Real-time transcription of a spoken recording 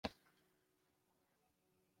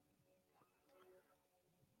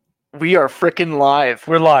We are freaking live.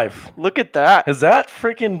 We're live. Look at that. Is that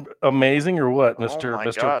freaking amazing or what, Mr. my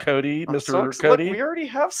Mr. God. Cody? I'm Mr. so ex- Cody? Look, we already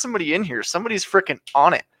have somebody in here. Somebody's freaking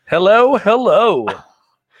on it. Hello.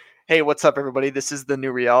 Hey, what's up, everybody? This is The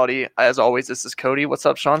New Reality. As always, this is Cody. What's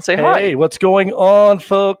up, Sean? Say hi. Hey, what's going on,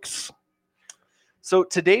 folks? So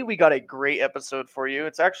today we got a great episode for you.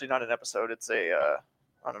 It's actually not an episode. It's a,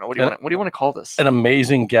 I don't know. What do you want to call this? An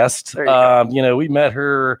amazing guest. There you go. We met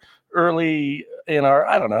her early in our,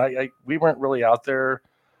 I don't know, we weren't really out there.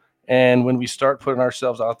 And when we start putting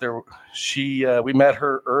ourselves out there, we met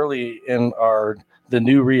her early in the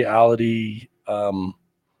New Reality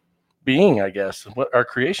being, I guess, our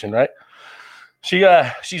creation, right?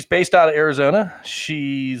 She's based out of Arizona.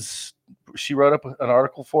 She wrote up an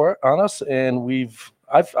article on us, and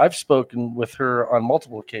I've spoken with her on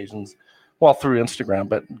multiple occasions, well, through Instagram.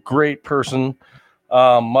 But great person,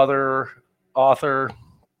 mother, author.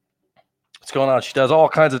 What's going on? She does all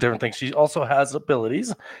kinds of different things. She also has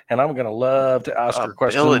abilities, and I'm gonna love to ask her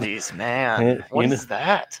questions. Abilities, man. What is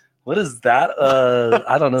that? What is that?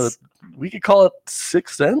 I don't know. We could call it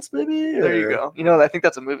Sixth Sense, maybe. There you go. I think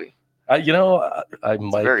that's a movie. I It's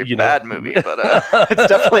might. a very bad movie, but it's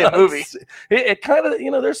definitely a movie. It kind of,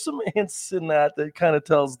 there's some hints in that kind of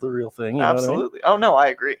tells the real thing. Absolutely. Oh no, I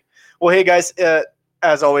agree. Well, hey guys,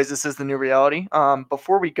 as always, this is The New Reality.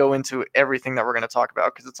 Before we go into everything that we're going to talk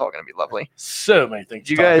about, because it's all going to be lovely. So many things.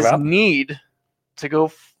 You guys need to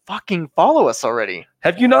go fucking follow us already.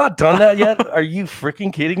 Have you not done that yet? Are you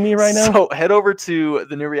freaking kidding me right now? So head over to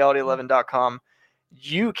thenewreality11.com.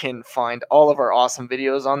 You can find all of our awesome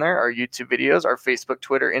videos on there, our YouTube videos, our Facebook,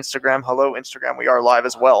 Twitter, Instagram. Hello, Instagram. We are live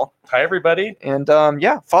as well. Hi, everybody. And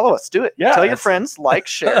follow us. Do it. Yeah. Tell your friends,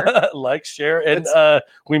 share. Share. And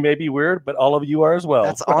we may be weird, but all of you are as well.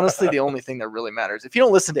 That's honestly the only thing that really matters. If you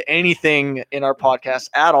don't listen to anything in our podcast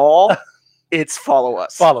at all, it's follow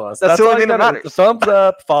us. Follow us. That's the only thing that matters. Thumbs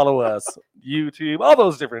up, follow us, YouTube, all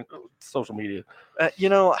those different social media.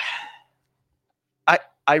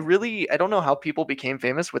 I don't know how people became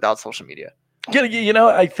famous without social media.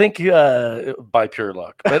 I think by pure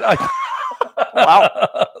luck. But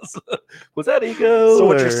wow. Was that ego? So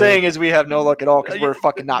what you're saying is we have no luck at all because we're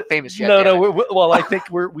fucking not famous yet. No. I think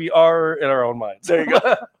we are in our own minds. There you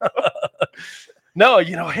go. No,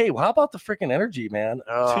 hey, how about the freaking energy, man?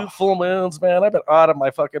 2 full moons, man. I've been out of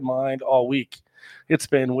my fucking mind all week. It's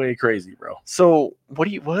been way crazy, bro. So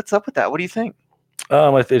what's up with that? What do you think?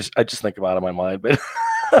 I just think I'm out of my mind, but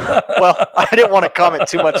well, I didn't want to comment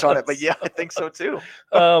too much on it, but yeah, I think so too.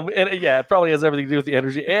 It probably has everything to do with the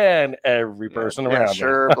energy and every person around.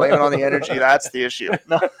 Sure, blame it on the energy. That's the issue.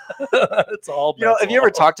 No. It's all. Have you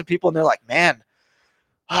ever talked to people and they're like, "Man,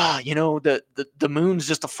 the moon's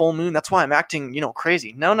just a full moon. That's why I'm acting,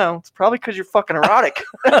 crazy." No, it's probably because you're fucking erotic.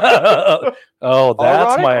 Oh,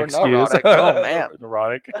 that's my excuse. Oh man,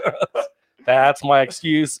 erotic. That's my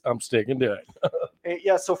excuse. I'm sticking to it.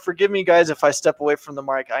 Yeah, so forgive me, guys, if I step away from the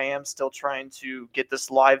mic. I am still trying to get this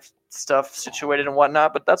live stuff situated and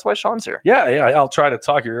whatnot, but that's why Sean's here. Yeah, I'll try to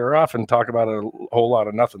talk your ear off and talk about a whole lot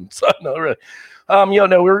of nothing. So, no, really. We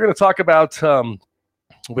were going to talk about,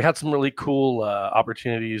 we had some really cool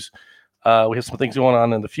opportunities. We have some things going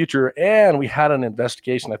on in the future, and we had an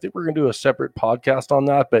investigation. I think we're going to do a separate podcast on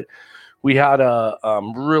that, but we had a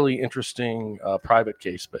really interesting private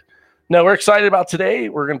case, but no, we're excited about today.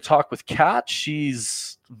 We're going to talk with Kat.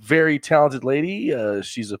 She's a very talented lady.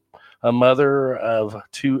 She's a mother of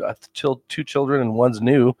two children, and one's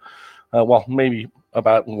new. Maybe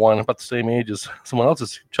about the same age as someone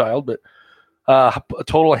else's child, but a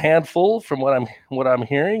total handful from what I'm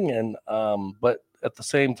hearing. And but at the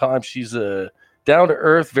same time, she's down to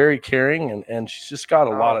earth, very caring, and she's just got a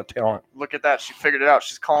lot of talent. Look at that. She figured it out.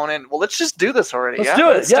 She's calling in. Well, let's just do this already. Let's do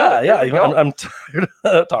it. Yeah. I'm tired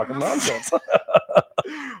of talking nonsense. All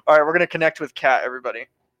right, we're going to connect with Kat, everybody.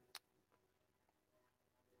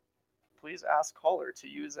 Please ask caller to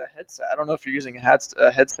use a headset. I don't know if you're using a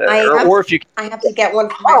headset or if you... I have to get one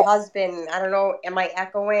for my husband. I don't know. Am I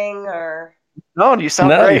echoing or... No, you sound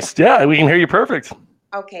nice. Great. Yeah, we can hear you perfect.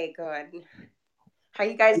 Okay, good. How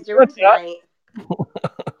you guys doing tonight?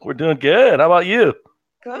 We're doing good. How about you?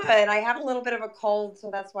 Good. I have a little bit of a cold, so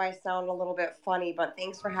that's why I sound a little bit funny, but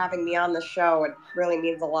thanks for having me on the show. It really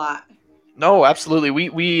means a lot. No, absolutely.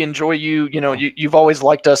 We enjoy you. You've always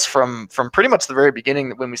liked us from pretty much the very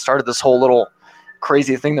beginning when we started this whole little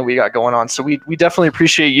crazy thing that we got going on. So we definitely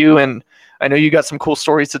appreciate you, and I know you got some cool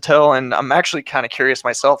stories to tell, and I'm actually kind of curious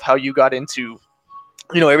myself how you got into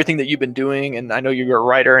everything that you've been doing, and I know you're a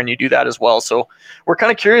writer and you do that as well. So we're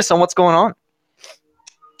kind of curious on what's going on.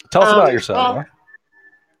 Tell us about yourself. Well, huh?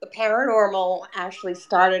 the paranormal actually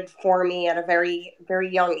started for me at a very, very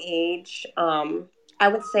young age. I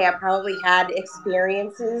would say I probably had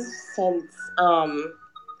experiences since,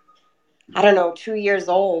 I don't know, 2 years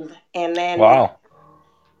old. And then, Wow.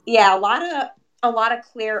 yeah, a lot of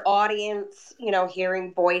clear audience,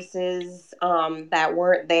 hearing voices, that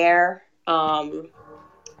weren't there.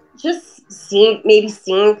 Just seeing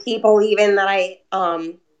people even that I,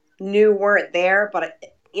 knew weren't there, but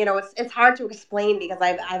it's hard to explain because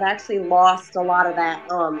I've actually lost a lot of that.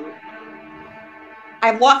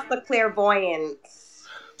 I've lost the clairvoyance.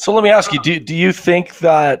 So let me ask you, Um, do you think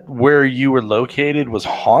that where you were located was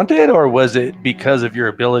haunted, or was it because of your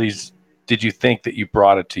abilities? Did you think that you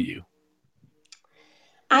brought it to you?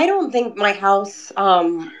 I don't think my house,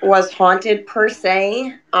 was haunted per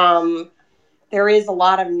se. There is a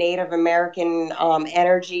lot of Native American,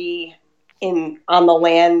 energy in on the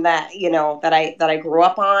land that that I grew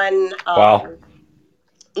up on. Wow.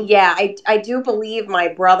 Yeah, I do believe my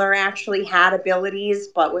brother actually had abilities,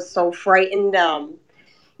 but was so frightened.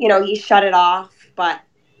 He shut it off. But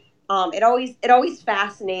it always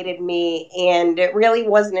fascinated me, and it really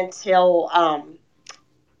wasn't until,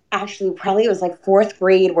 actually probably it was like fourth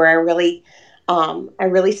grade where I really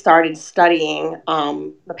started studying,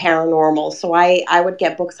 the paranormal. So I would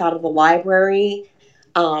get books out of the library,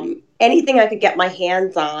 anything I could get my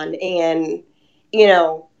hands on, and you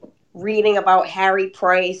know reading about Harry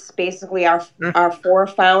Price, basically our Mm, our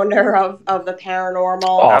founder of the paranormal.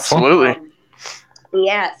 Awesome. absolutely.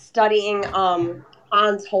 Yeah, studying,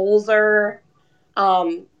 Hans Holzer,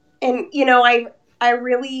 um, and I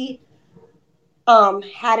really,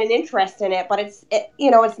 had an interest in it, but it's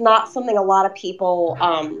not something a lot of people,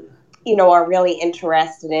 are really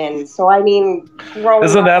interested in. So I mean, growing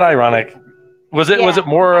Isn't up that as a kid, ironic? Was it yeah,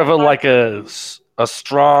 more I of a had like a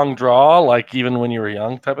strong draw, like even when you were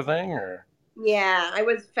young, type of thing, or? yeah, I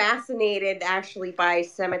was fascinated actually by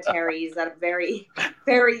cemeteries at a very,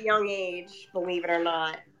 very young age, believe it or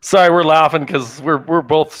not. Sorry, we're laughing because we're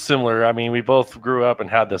both similar. I mean, we both grew up and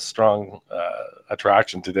had this strong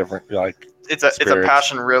attraction to different like It's a spirits.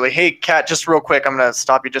 passion, really. Hey, Kat, just real quick, I'm gonna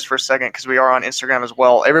stop you just for a second because we are on Instagram as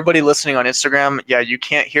well. Everybody listening on Instagram, yeah, you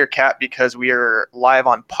can't hear Kat because we are live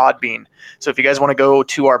on Podbean. So if you guys want to go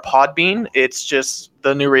to our Podbean, it's just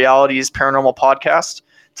the New Realities Paranormal Podcast.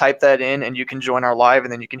 Type that in, and you can join our live,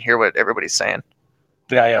 and then you can hear what everybody's saying.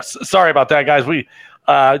 Yeah, yes. Sorry about that, guys.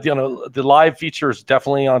 The live feature is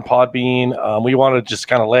definitely on Podbean. We want to just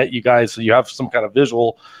kind of let you guys so you have some kind of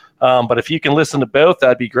visual. But if you can listen to both,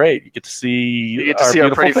 that'd be great. You get to You see get to our see our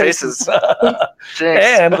beautiful pretty faces, faces. Jinx.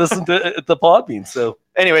 and listen to the Podbean. So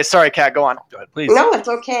Anyway, sorry, Kat, go on. go ahead, please. No, it's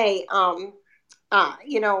okay. Uh,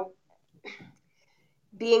 you know,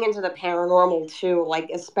 being into the paranormal too, like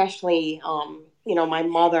especially, my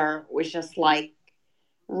mother was just like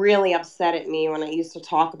really upset at me when I used to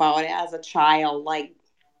talk about it as a child. Like,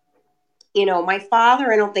 my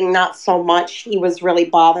father, I don't think not so much. He was really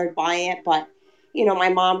bothered by it, but my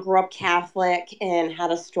mom grew up Catholic and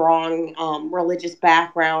had a strong, religious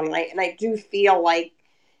background, and I do feel like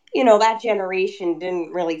that generation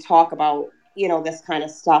didn't really talk about this kind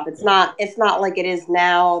of stuff. It's not like it is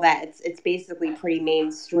now that it's basically pretty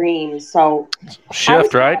mainstream. So I was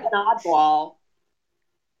Shift, kind right? of an oddball.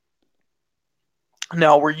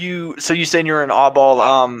 Now, were you? So you saying you're an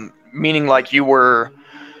oddball? Meaning like you were.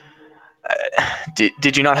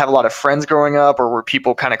 Did you not have a lot of friends growing up, or were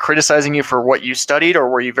people kind of criticizing you for what you studied, or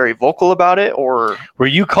were you very vocal about it, or? Were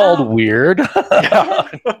you called Um, weird? Yeah.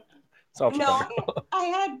 Sounds no,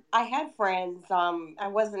 familiar. I had friends. I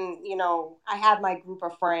wasn't, I had my group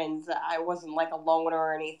of friends. I wasn't like a loner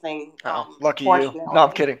or anything. Oh, lucky you. No, I'm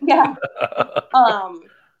Fortunately, kidding. yeah. Um,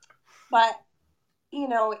 but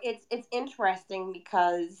it's interesting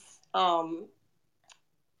because,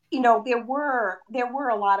 there were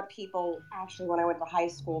a lot of people actually when I went to high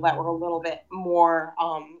school that were a little bit more,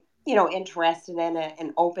 interested in it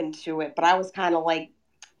and open to it. But I was kind of like,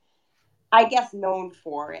 I guess, known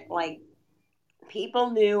for it. Like, people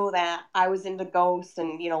knew that I was into ghosts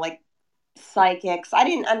and like psychics. I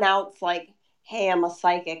didn't announce like, "Hey, I'm a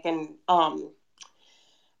psychic," and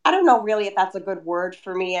I don't know really if that's a good word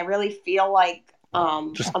for me. I really feel like,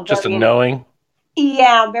 just I'm just a very knowing.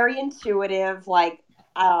 yeah, I'm very intuitive. Like,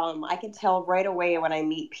 I can tell right away when I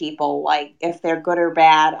meet people, like if they're good or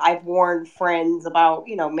bad. I've warned friends about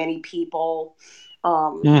many people.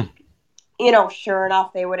 Um, Hmm. Sure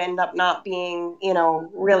enough, they would end up not being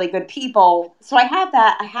really good people. So I have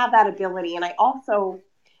that ability, and I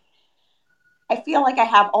feel like I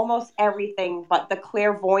have almost everything, but the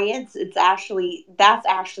clairvoyance, that's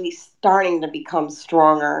actually starting to become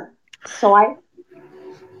stronger. So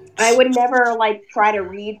I would never like try to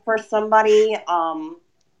read for somebody. I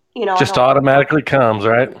Just don't know. automatically comes,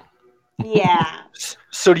 right? Yeah.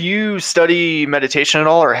 So do you study meditation at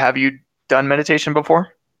all, or have you done meditation before?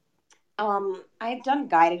 I've done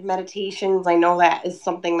guided meditations. I know that is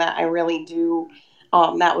something that I really do.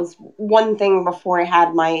 That was one thing before I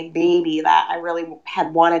had my baby that I really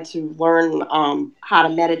had wanted to learn how to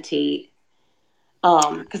meditate.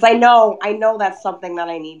 Because I know that's something that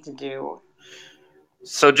I need to do.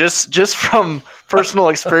 So just from personal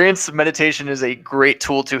experience, meditation is a great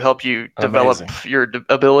tool to help you develop Amazing. your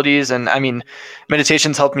abilities. And I mean,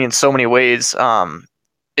 meditation's helped me in so many ways.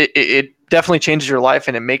 It definitely changes your life,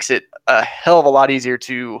 and it makes it a hell of a lot easier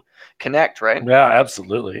to connect, right? Yeah,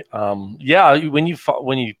 absolutely. Yeah, when you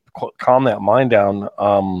calm that mind down,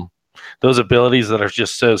 those abilities that are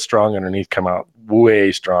just so strong underneath come out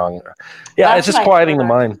way stronger. Yeah, That's it's just what I quieting the heard.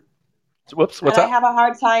 mind. Whoops, what's And I that? have a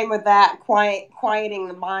hard time with that quieting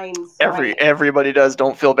the mind. So Everybody does.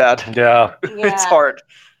 Don't feel bad. Yeah, It's yeah, hard.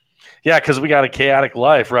 yeah, because we got a chaotic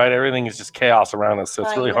life, right? Everything is just chaos around us, so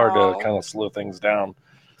it's I really hard to know. kind of slow things down,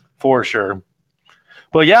 for sure.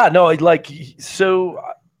 But yeah, no, so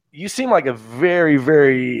you seem like a very,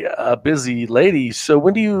 very busy lady. So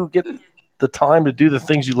when do you get the time to do the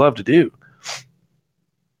things you love to do?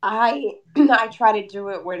 I try to do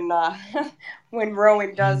it when when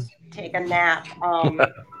Rowan does take a nap.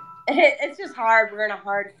 It's just hard. We're in a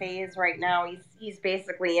hard phase right now. He's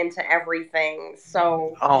basically into everything.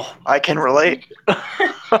 So Oh, I can relate. some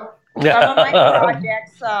of my Yeah.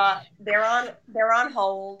 projects they're on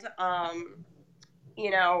hold. You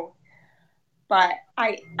know, but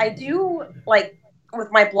I do like with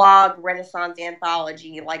my blog Renaissance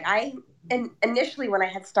Anthology. Like initially when I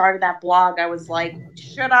had started that blog, I was like,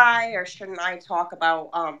 should I or shouldn't I talk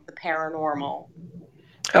about the paranormal?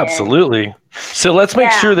 And Absolutely. So let's make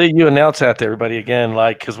yeah, sure that you announce that to everybody again,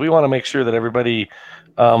 because we want to make sure that everybody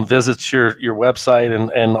visits your website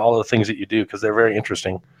and all the things that you do because they're very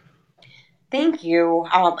interesting. thank you.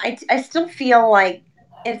 I still feel like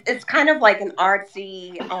it's kind of like an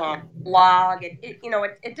artsy blog.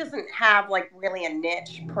 It doesn't have like really a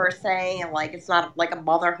niche per se. Like it's not like a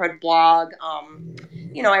motherhood blog.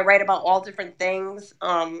 I write about all different things.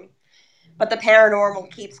 But the paranormal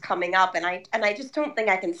keeps coming up, and I just don't think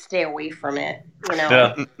I can stay away from it.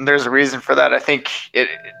 Yeah. There's a reason for that. I think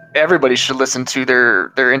everybody should listen to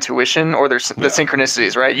their intuition or the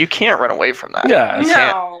synchronicities, right? You can't run away from that. Yeah. You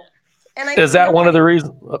can't. No, and I Is that feel one of like the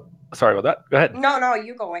reasons? Sorry about that. Go ahead. no,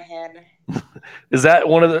 you go ahead. Is that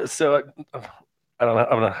one of the? So I don't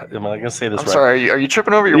know. Am I going to say this I'm right? sorry. Are you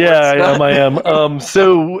tripping over your Yeah, words? I am.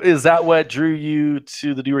 So is that what drew you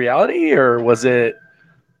to the new reality, or was it?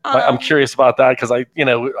 I'm Um, curious about that because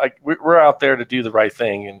we're out there to do the right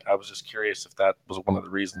thing, and I was just curious if that was one of the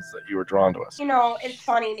reasons that you were drawn to us. it's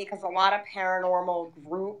funny because a lot of paranormal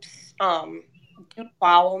groups do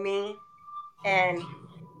follow me, and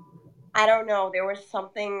I don't know. There was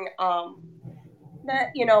something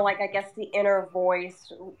that like I guess the inner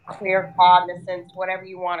voice, clear cognizance, whatever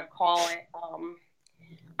you want to call it.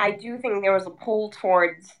 I do think there was a pull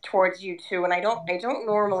towards you too, and I don't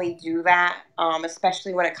normally do that,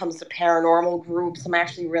 especially when it comes to paranormal groups. I'm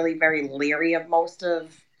actually really very leery of most of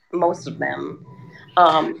them.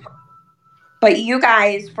 Um, but you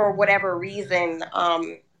guys, for whatever reason,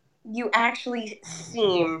 you actually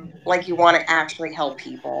seem like you want to actually help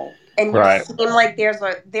people, and you Right. seem like there's.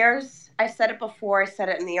 I said it before. I said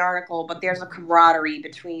it in the article, but there's a camaraderie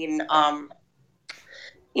between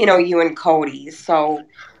you and Cody. So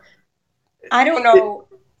I don't know.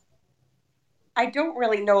 I don't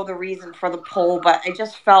really know the reason for the poll, but I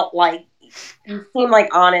just felt like you seem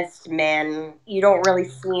like honest men. You don't really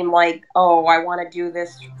seem like, oh, I want to do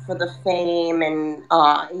this for the fame and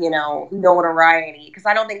notoriety, because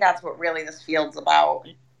I don't think that's what really this field's about.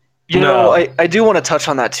 I do want to touch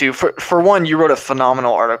on that too. For one, you wrote a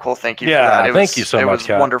phenomenal article. Thank you for that. Thank you so much, It was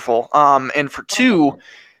Kat. wonderful. And for two,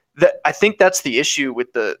 I think that's the issue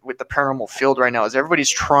with the paranormal field right now is everybody's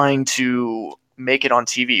trying to make it on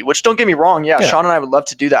TV. Which don't get me wrong, yeah, Sean and I would love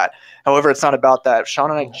to do that. However, it's not about that. Sean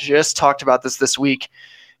and I just talked about this week.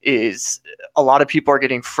 Is a lot of people are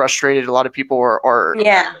getting frustrated. A lot of people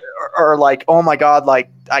are like, oh my god, like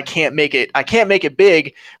I can't make it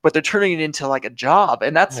big, but they're turning it into like a job,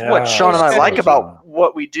 and that's what Sean and I like about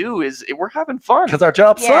what we do is we're having fun because our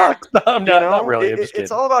job sucks. Not really. It's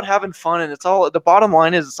all about having fun, and the bottom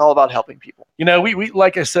line is it's all about helping people. We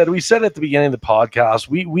like I said, we said at the beginning of the podcast,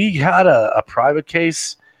 we had a private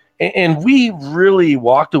case, And we really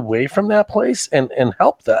walked away from that place and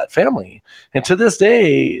helped that family. And to this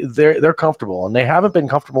day, they're comfortable, and they haven't been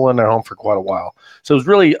comfortable in their home for quite a while. So it's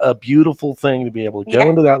really a beautiful thing to be able to go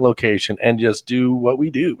into that location and just do what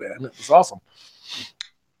we do, man. It's awesome.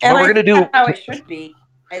 And we're gonna do that's how it should be.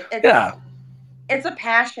 It's a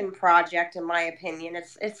passion project, in my opinion.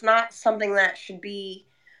 It's not something that should be,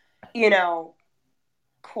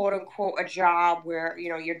 quote unquote, a job where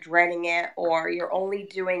you're dreading it or you're only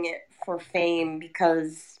doing it for fame,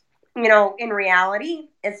 because in reality,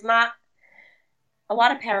 it's not. A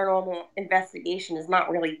lot of paranormal investigation is not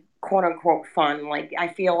really quote unquote fun. Like, I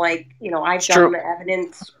feel like I've done the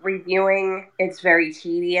evidence reviewing. It's very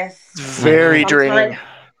tedious, very draining.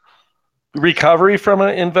 Recovery from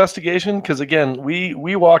an investigation, because again,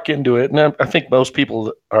 we walk into it, and I think most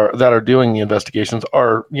people that are doing the investigations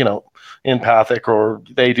are empathic, or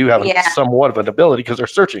they do have somewhat of an ability because they're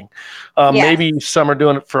searching. Maybe some are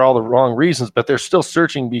doing it for all the wrong reasons, but they're still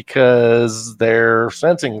searching because they're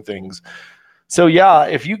sensing things. So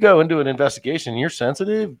if you go into an investigation and you're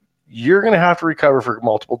sensitive, you're going to have to recover for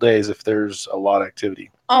multiple days if there's a lot of activity.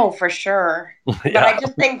 Oh, for sure. But I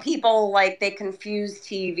just think people they confuse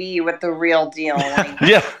TV with the real deal.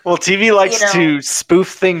 Well, TV likes to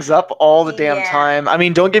spoof things up all the damn time. I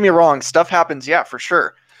mean, don't get me wrong, stuff happens, for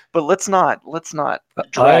sure. But let's not drag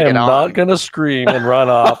it on. I am not going to scream and run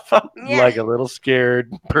off like a little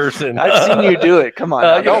scared person. I've seen you do it. Come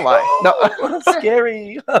on, don't lie. No,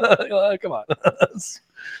 scary. Come on. It's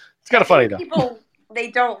kind of funny though. People, they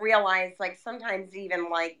don't realize, sometimes even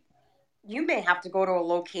you may have to go to a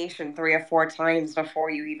location 3 or 4 times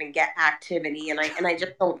before you even get activity, and I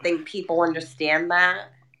just don't think people understand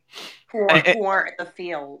that who aren't in the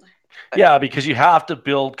field. Yeah, because you have to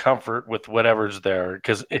build comfort with whatever's there.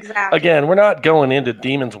 Because again, we're not going into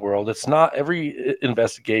demons world. It's not, every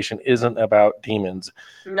investigation isn't about demons.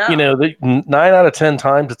 No. 9 out of 10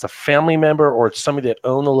 times it's a family member or it's somebody that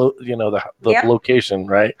own the location,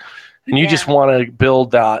 right? And you just want to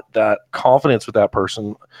build that confidence with that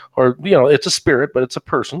person, or it's a spirit, but it's a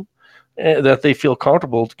person that they feel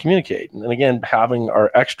comfortable to communicate. And again, having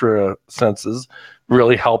our extra senses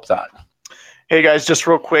really help that. Hey guys, just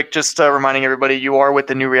real quick, just reminding everybody, you are with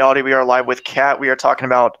The New Reality. We are live with Kat. We are talking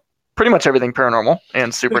about pretty much everything paranormal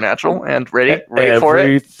and supernatural. And ready for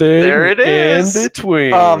it? There it is. In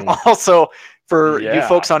between. Also, for you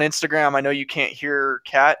folks on Instagram, I know you can't hear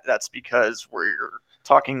Kat. That's because we're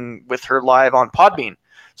talking with her live on Podbean.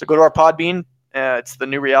 So go to our Podbean. It's The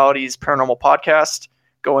New Reality's Paranormal Podcast.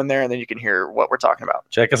 Go in there, and then you can hear what we're talking about.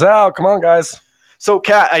 Check us out. Come on, guys. So,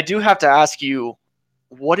 Kat, I do have to ask you,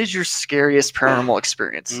 what is your scariest paranormal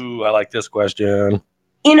experience? Ooh, I like this question.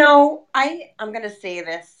 I'm going to say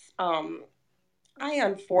this. I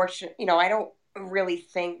don't really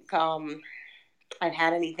think I've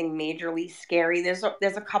had anything majorly scary. There's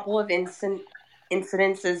a couple of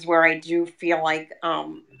incidences where I do feel like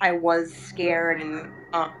I was scared. And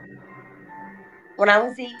when I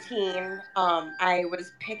was 18, I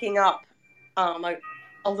was picking up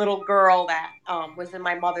a little girl that was in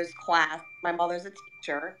my mother's class. My mother's a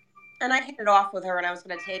teacher, and I hit it off with her, and I was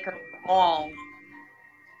going to take her to the mall.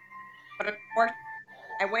 But of course,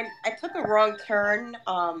 I took a wrong turn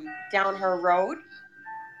down her road,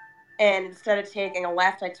 and instead of taking a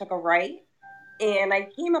left, I took a right, and I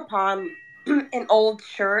came upon an old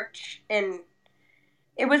church, and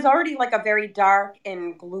it was already a very dark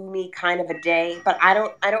and gloomy kind of a day. But I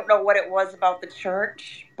don't know what it was about the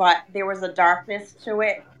church, but there was a darkness to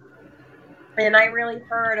it. And I really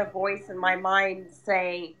heard a voice in my mind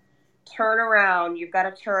say, "Turn around, you've got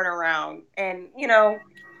to turn around." And,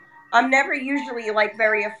 I'm never usually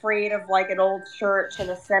very afraid of an old church and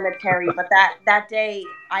a cemetery, but that day,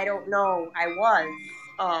 I don't know, I was.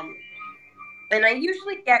 And I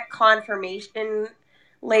usually get confirmation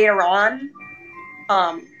later on.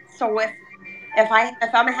 So if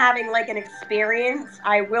I'm having an experience,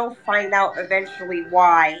 I will find out eventually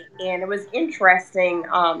why. And it was interesting,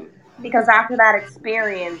 because after that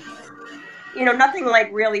experience, nothing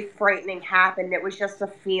really frightening happened. It was just a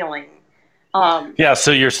feeling.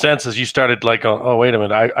 So your senses, you started oh, wait a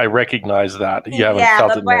minute, I recognize that. You haven't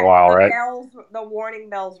felt it in a while, right? The warning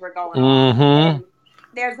bells were going off. And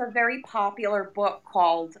there's a very popular book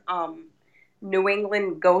called New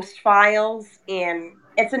England Ghost Files, and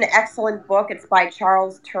it's an excellent book. It's by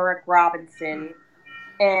Charles Turek Robinson.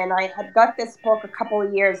 And I had got this book a couple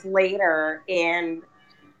of years later, and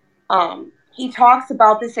he talks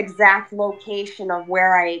about this exact location of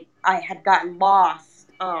where I had gotten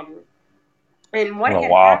lost. And what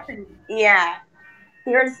had happened,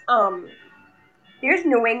 there's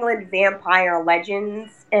New England vampire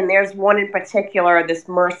legends, and there's one in particular, this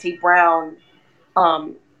Mercy Brown.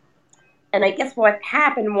 Um, and I guess what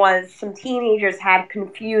happened was some teenagers had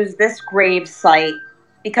confused this grave site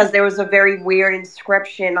because there was a very weird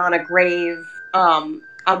inscription on a grave.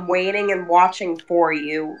 I'm waiting and watching for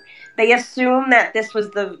you. They assumed that this was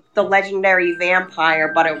the legendary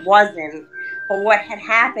vampire, but it wasn't. But what had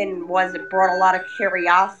happened was it brought a lot of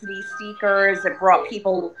curiosity seekers. It brought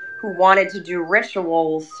people who wanted to do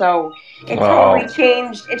rituals. So it totally Wow.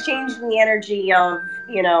 changed. It changed the energy of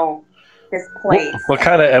this place. What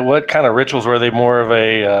kind of rituals were they? More of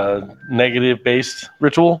a negative based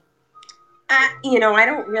ritual? I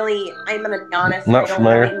don't really. I'm gonna be honest. I Not don't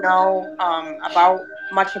familiar. really know about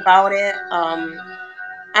much about it.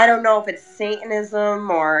 I don't know if it's Satanism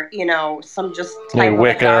or some just Maybe type of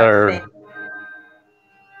Wicca dark or thing.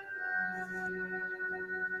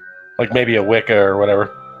 like maybe a Wicca or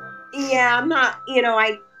whatever. Yeah, I'm not.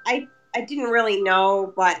 I didn't really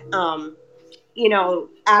know, but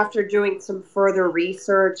after doing some further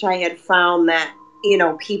research, I had found that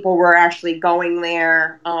people were actually going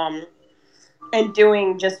there and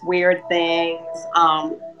doing just weird things.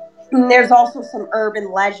 There's also some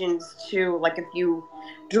urban legends too. Like if you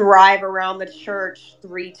drive around the church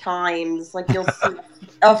 3 times, like you'll see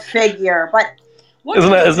a figure. But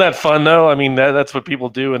Isn't that fun though? I mean, that's what people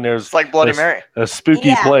do, and there's It's like Bloody this- Mary. a spooky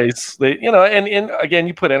Yeah. place. They, and again,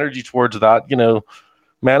 you put energy towards that.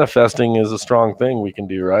 Manifesting is a strong thing we can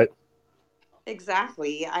do, right?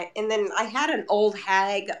 Exactly. And then I had an old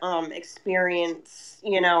hag experience.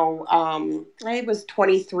 I was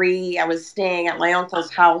 23. I was staying at my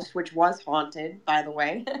uncle's house, which was haunted, by the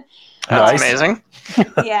way. That's Nice. amazing.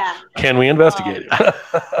 Yeah. Can we investigate it?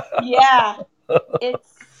 Yeah.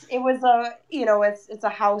 It was it's a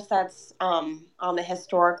house that's on the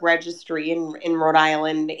historic registry in Rhode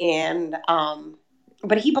Island, and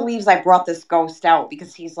but he believes I brought this ghost out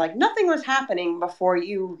because he's like, nothing was happening before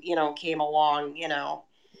you came along.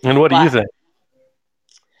 And what do you But think?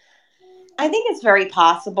 I think it's very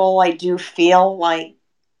possible. I do feel like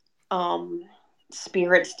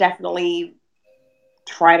spirits definitely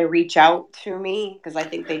try to reach out to me because I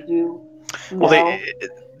think they do Well, know.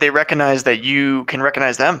 they recognize that you can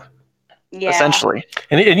recognize them, Yeah. essentially.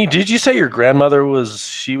 Did you say your grandmother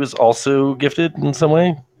was also gifted in some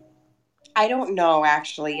way? I don't know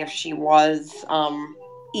actually if she was.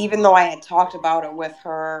 Even though I had talked about it with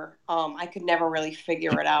her, I could never really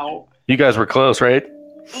figure it out. You guys were close, right?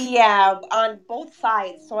 Yeah, on both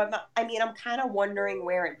sides. So I'm kind of wondering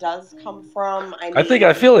where it does come from.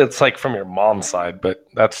 I feel it's like from your mom's side, but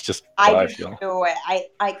that's just what I do feel. too.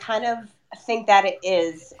 I kind of think that it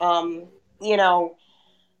is. I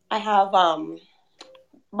have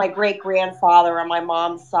my great grandfather on my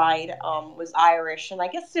mom's side was Irish, and I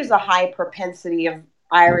guess there's a high propensity of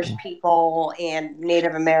Irish people and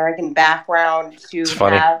Native American background to It's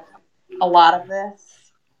funny. have a lot of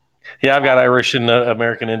this. Yeah, I've got Irish and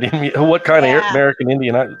American Indian. What kind of Yeah. American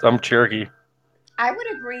Indian? I'm Cherokee. I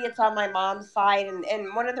would agree it's on my mom's side,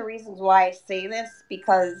 and one of the reasons why I say this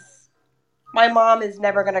because my mom is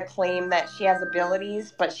never going to claim that she has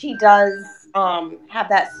abilities, but she does have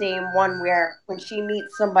that same one where when she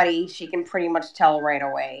meets somebody, she can pretty much tell right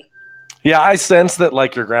away. Yeah, I sense that,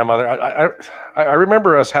 like your grandmother. I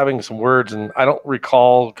remember us having some words, and I don't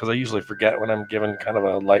recall because I usually forget when I'm given kind of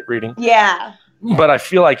a light reading. Yeah. But I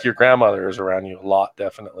feel like your grandmother is around you a lot,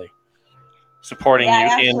 definitely supporting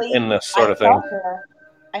you in this sort of thing.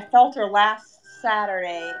 I felt her last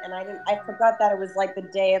Saturday, and I forgot that it was like the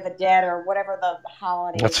Day of the Dead or whatever the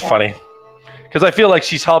holiday. That's funny because I feel like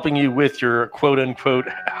she's helping you with your quote unquote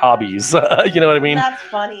hobbies. You know what I mean? That's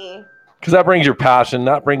funny. Because that brings your passion,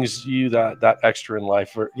 that brings you that extra in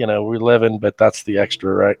life. We're living, but that's the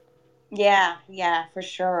extra, right? Yeah, for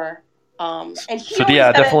sure. And she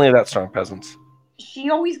definitely that strong presence.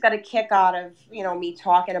 She always got a kick out of me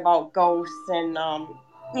talking about ghosts, and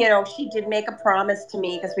she did make a promise to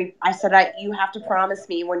me because I said you have to promise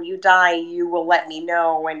me when you die you will let me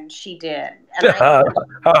know, and she did. And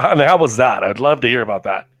how was that? I'd love to hear about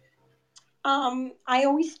that. I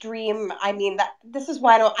always dream. I mean, this is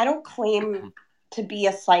why I don't claim to be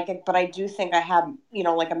a psychic, but I do think I have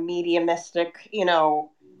like a mediumistic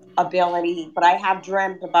ability. But I have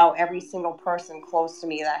dreamt about every single person close to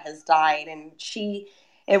me that has died, and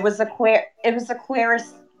it was the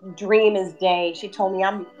clearest dream as day. She told me,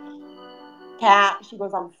 I'm Pat. She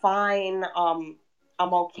goes, I'm fine.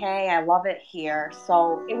 I'm okay. I love it here.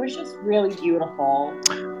 So it was just really beautiful.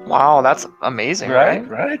 Wow, that's amazing, right?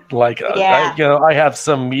 Right. Like, Yeah. I have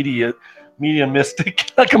some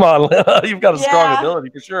mediumistic. Come on, you've got a strong ability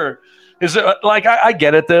for sure. Is it like I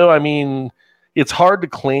get it though? I mean, it's hard to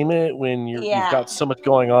claim it when you've Yeah. got so much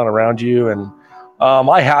going on around you. And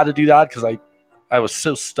I had to do that because I was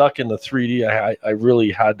so stuck in the 3D. I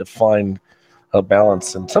really had to find a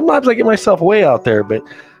balance. And sometimes I get myself way out there, but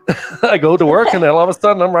I go to work and then all of a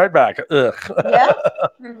sudden I'm right back. Ugh. Yeah.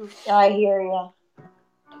 I hear you.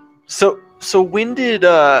 So when did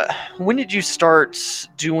you start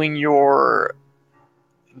doing your?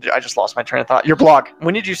 I just lost my train of thought. Your blog.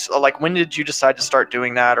 When did you decide to start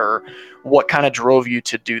doing that, or what kind of drove you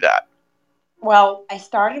to do that? Well, I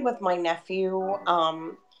started with my nephew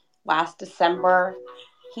last December.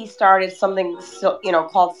 He started something,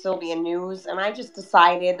 called Sylvia News, and I just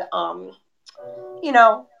decided, I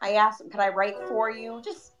asked him, could I write for you,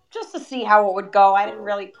 just to see how it would go. I didn't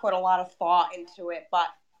really put a lot of thought into it, but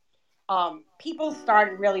people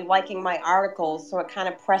started really liking my articles, so it kind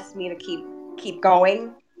of pressed me to keep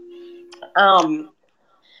going.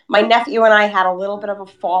 My nephew and I had a little bit of a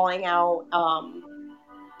falling out,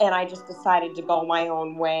 and I just decided to go my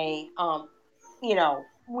own way.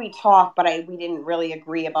 We talked, but we didn't really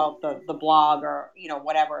agree about the blog or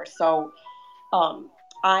whatever. So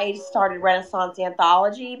I started Renaissance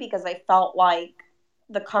Anthology because I felt like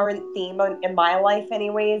the current theme in my life,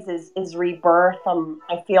 anyways, is rebirth.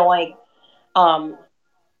 I feel like I'm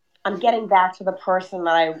getting back to the person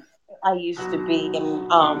that I used to be,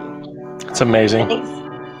 and It's amazing.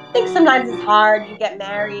 I think sometimes it's hard. You get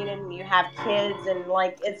married and you have kids, and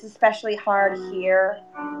like it's especially hard here.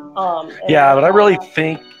 Yeah, but I really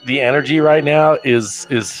think the energy right now it's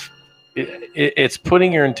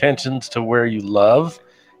putting your intentions to where you love,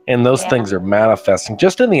 and those things are manifesting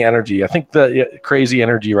just in the energy. I think the crazy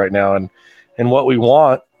energy right now, and what we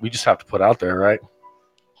want, we just have to put out there, right?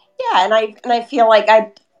 Yeah, and I feel like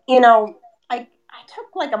I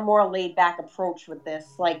took like a more laid back approach with this.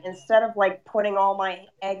 Like instead of like putting all my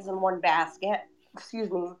eggs in one basket, excuse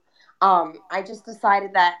me, I just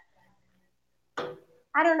decided that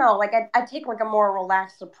I don't know, like I take like a more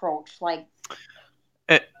relaxed approach, like.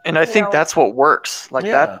 And I think that's what works. Like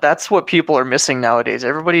that's what people are missing nowadays.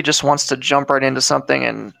 Everybody just wants to jump right into something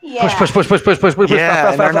and push.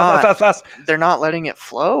 Yeah, fast. They're not letting it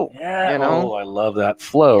flow. Yeah, I love that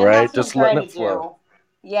flow, and right? Just letting it flow.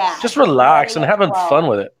 Yeah, just relax and having fun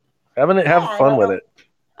with it. Having fun with it.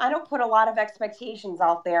 I don't put a lot of expectations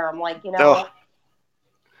out there. I'm like,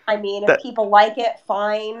 I mean, if people like it,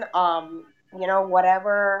 fine.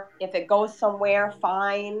 Whatever. If it goes somewhere,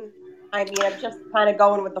 fine. I mean, I'm just kind of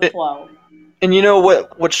going with the flow. And you know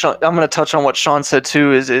what Sean, I'm going to touch on what Sean said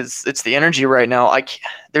too, is it's the energy right now.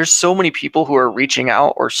 There's so many people who are reaching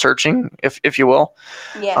out or searching, if you will.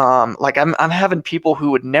 Yeah. Like I'm having people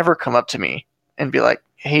who would never come up to me and be like,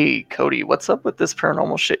 "Hey, Cody, what's up with this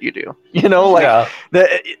paranormal shit you do?" That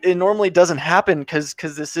it normally doesn't happen because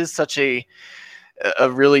this is such a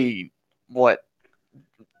really what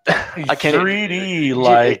I can't 3D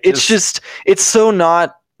like it's so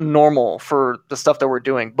not normal for the stuff that we're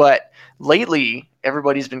doing. But lately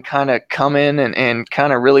everybody's been kind of coming and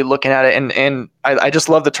kind of really looking at it, and I just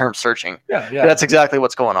love the term searching. Yeah that's exactly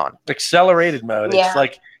what's going on. Accelerated mode. It's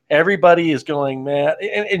like everybody is going mad,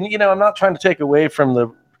 and I'm not trying to take away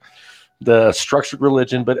from the structured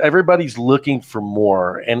religion, but everybody's looking for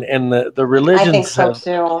more, and the religions I think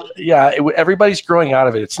so too. Everybody's growing out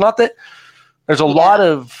of it. It's not that there's a lot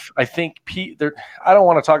of, I think, I don't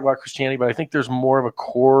want to talk about Christianity, but I think there's more of a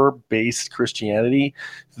core-based Christianity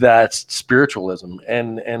that's spiritualism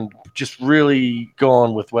and just really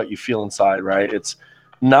going with what you feel inside, right? It's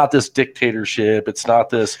not this dictatorship. It's not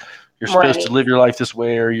this, you're supposed to live your life this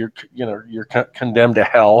way or you're condemned to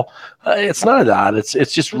hell. It's none of that.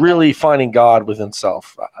 It's just really finding God within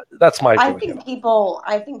self. That's my feeling.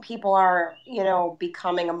 I think people are,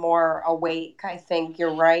 becoming more awake. I think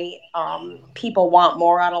you're right. People want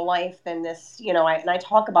more out of life than this, and I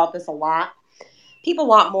talk about this a lot. People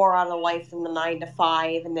want more out of life than the 9 to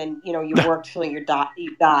 5, and then you work till you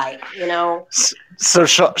die. So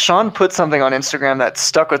Sean put something on Instagram that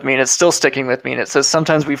stuck with me, and it's still sticking with me. And it says,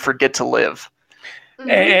 "Sometimes we forget to live."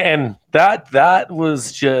 And that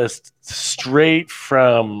was just straight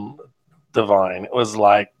from divine. It was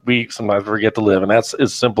like we sometimes forget to live, and that's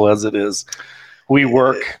as simple as it is. We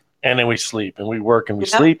work and then we sleep, and we work and we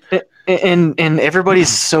sleep, and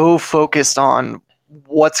everybody's so focused on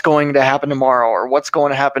what's going to happen tomorrow or what's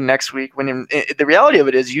going to happen next week, when the reality of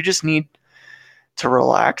it is you just need to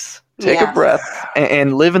relax, take a breath,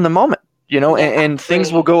 and live in the moment, and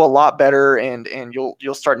things will go a lot better, and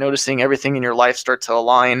you'll start noticing everything in your life start to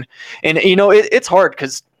align. And it's hard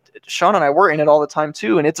because Sean and I were in it all the time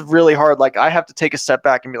too, and it's really hard. Like I have to take a step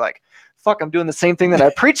back and be like, fuck, I'm doing the same thing that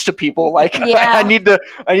I preach to people. Like I need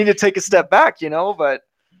to take a step back, but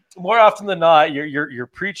more often than not, you're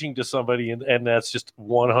preaching to somebody, and that's just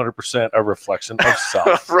 100% a reflection of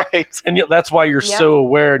self. Right. And that's why you're Yeah. so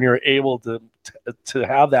aware and you're able to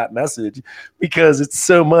have that message, because it's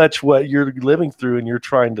so much what you're living through and you're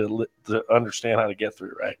trying to understand how to get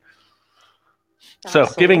through, right? So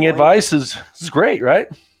giving Absolutely. advice is great, right?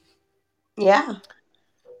 Yeah.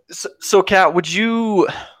 So Kat,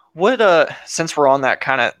 since we're on that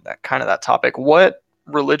that topic, what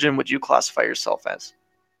religion would you classify yourself as?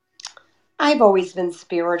 I've always been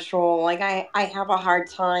spiritual. Like I have a hard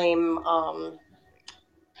time.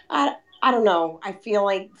 I don't know. I feel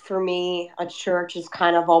like for me, a church is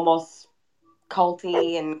kind of almost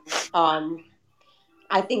culty, and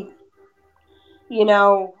I think you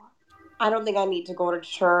know, I don't think I need to go to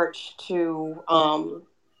church to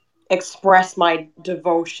express my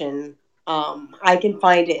devotion. I can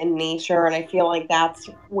find it in nature, and I feel like that's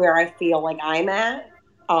where I feel like I'm at.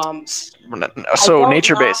 Um, I So don't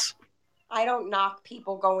nature knock based. I don't knock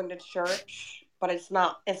people going to church, but it's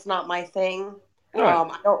not my thing. All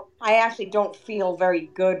right. I actually don't feel very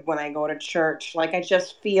good when I go to church. Like I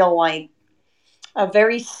just feel like a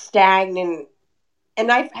very stagnant, and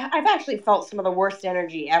I've actually felt some of the worst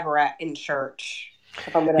energy ever in church.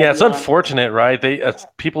 If I'm gonna Yeah, be it's honest. unfortunate, right? They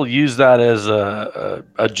people use that as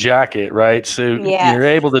a jacket, right? So you're Yes.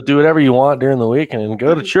 able to do whatever you want during the week and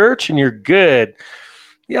go to church and you're good.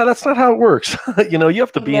 Yeah, that's not how it works. You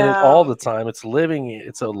have to be in it all No. the time. It's living.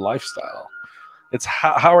 It's a lifestyle. It's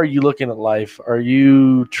how are you looking at life? Are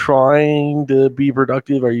you trying to be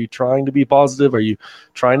productive? Are you trying to be positive? Are you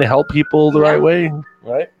trying to help people the right Yeah. way?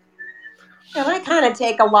 Right? And I kind of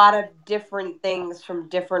take a lot of different things from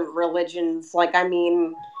different religions. Like, I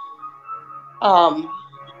mean, um,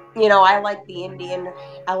 I like the Indian,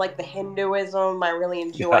 I like the Hinduism. I really Yeah.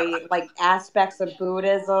 enjoy like aspects of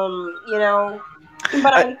Buddhism.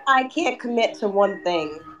 But I, I can't commit to one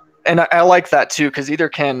thing. and I like that too, because either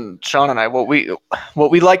can Sean and I, what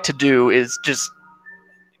we like to do is just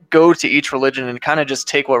go to each religion and kind of just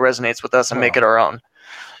take what resonates with us and make it our own.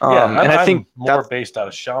 Yeah, And I think I'm more based out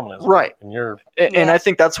of shamanism, right. And you're And Yeah. I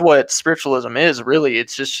think that's what spiritualism is really.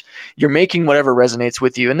 It's just you're making whatever resonates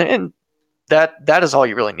with you, and that is all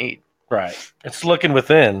you really need. right. It's looking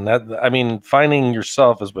within. Finding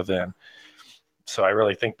yourself is within. So I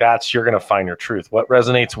really think you're going to find your truth. What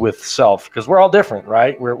resonates with self? Because we're all different,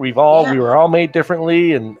 right? We Yeah. were all made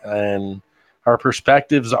differently, and our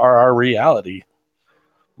perspectives are our reality.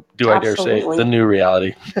 Do I dare say Absolutely. the new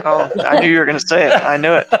reality? Oh, I knew you were going to say it. I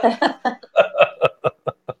knew it.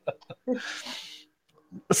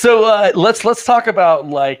 So let's talk about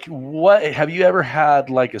like what have you ever had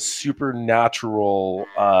like a supernatural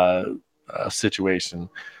situation?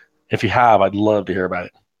 If you have, I'd love to hear about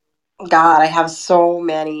it. God, I have so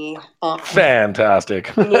many.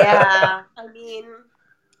 Fantastic. Yeah. I mean,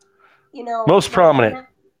 Most prominent.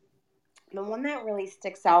 The one that really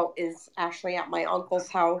sticks out is actually at my uncle's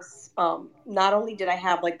house. Not only did I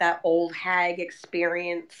have like that old hag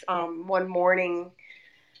experience, one morning,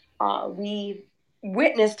 we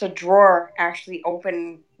witnessed a drawer actually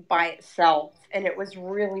open by itself, and it was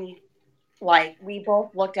really like we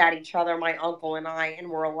both looked at each other, my uncle and I, and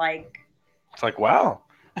were like, It's like, wow.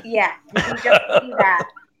 "Yeah, did we just see that?"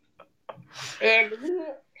 And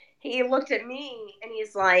he looked at me and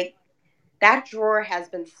he's like, "That drawer has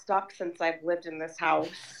been stuck since I've lived in this house."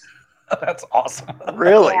 That's awesome.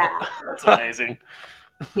 Really? Yeah. That's amazing.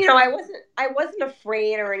 I wasn't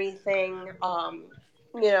afraid or anything.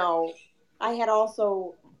 I had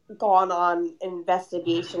also gone on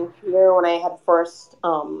investigation here when I had first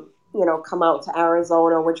come out to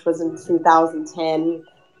Arizona, which was in 2010.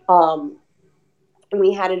 Um, and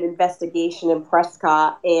we had an investigation in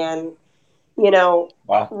Prescott, and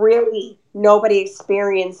Wow. really nobody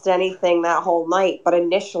experienced anything that whole night. But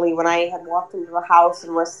initially, when I had walked into the house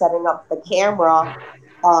and was setting up the camera,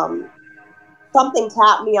 um, something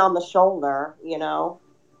tapped me on the shoulder.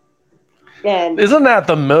 And Isn't that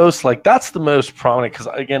the most like that's the most prominent? Because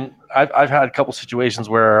again, I've had a couple situations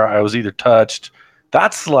where I was either touched.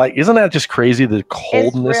 That's like, isn't that just crazy? The it's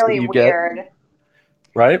coldness that really you get, weird.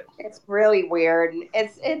 right? It's really weird.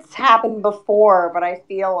 It's happened before, but I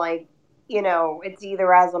feel like, it's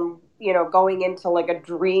either as I'm, going into like a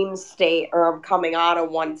dream state or I'm coming out of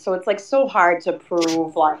one. So it's like so hard to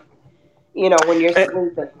prove, like, when you're And,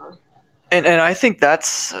 sleeping. and I think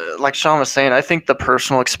that's like Sean was saying. I think the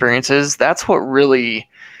personal experiences. That's what really.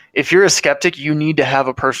 If you're a skeptic, you need to have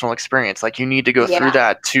a personal experience. Like you need to go through Yeah.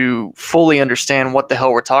 that to fully understand what the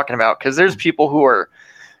hell we're talking about. Because there's people who are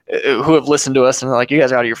who have listened to us and are like, you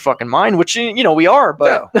guys are out of your fucking mind, which we are,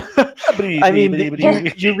 but I mean,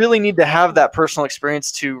 you really need to have that personal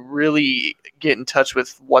experience to really get in touch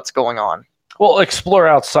with what's going on. Well, explore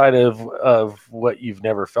outside of what you've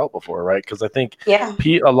never felt before, right? Because I think Yeah.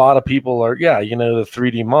 a lot of people are, the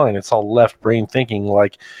 3D mind. It's all left brain thinking.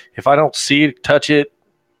 Like, if I don't see it, touch it,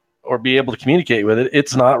 or be able to communicate with it,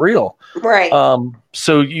 it's not real. Right.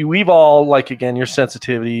 So we've all, like, again, your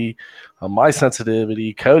sensitivity, my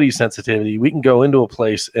sensitivity, Cody's sensitivity. We can go into a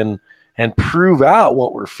place and prove out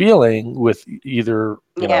what we're feeling with either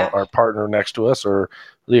our partner next to us or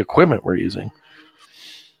the equipment we're using.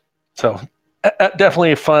 So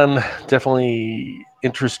definitely fun, definitely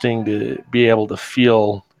interesting to be able to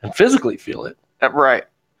feel and physically feel it. Right.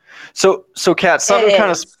 So Kat, something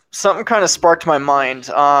kind of sparked my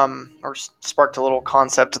mind, or sparked a little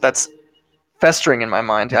concept that's festering in my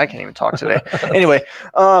mind. I can't even talk today. Anyway,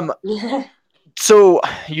 so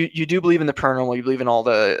you do believe in the paranormal, you believe in all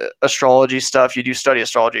the astrology stuff, you do study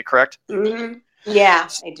astrology, correct? Mm-hmm. Yeah,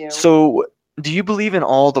 I do. So do you believe in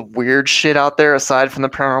all the weird shit out there aside from the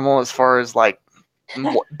paranormal, as far as like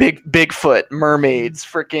Bigfoot, mermaids,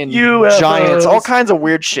 freaking giants, all kinds of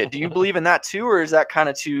weird shit? Do you believe in that too, or is that kind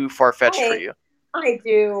of too far-fetched for you? I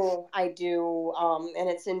do. And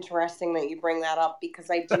it's interesting that you bring that up,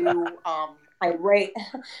 because I do. I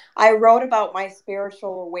wrote about my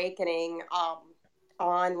spiritual awakening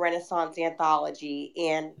on Renaissance Anthology,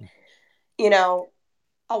 and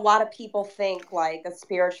a lot of people think like a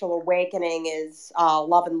spiritual awakening is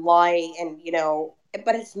love and light, and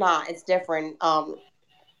but it's not. It's different. I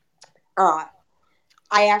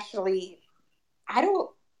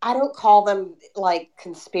don't call them like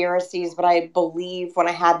conspiracies, but I believe when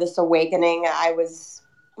I had this awakening,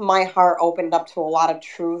 my heart opened up to a lot of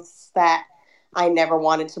truths that I never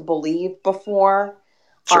wanted to believe before.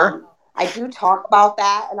 Sure. I do talk about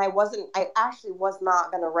that, and I actually was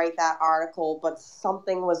not going to write that article, but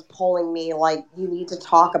something was pulling me like, you need to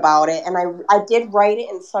talk about it. And I did write it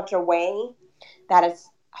in such a way that it's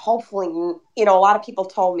hopefully, a lot of people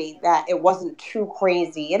told me that it wasn't too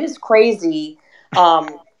crazy. It is crazy.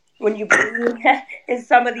 When you believe in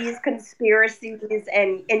some of these conspiracies,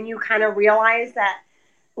 and you kind of realize that,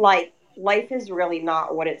 like, life is really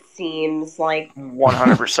not what it seems. Like,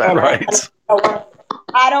 100% right.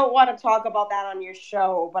 I don't want to talk about that on your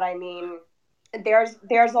show, but I mean, there's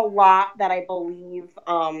a lot that I believe.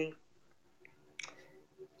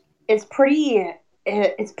 It's pretty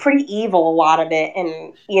evil, a lot of it,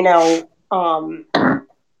 and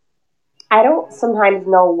I don't sometimes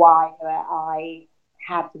know why that I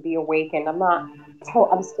have to be awakened.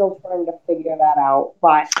 I'm still trying to figure that out,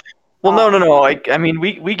 but. Well, no. I mean,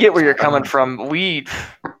 we get where you're coming from. We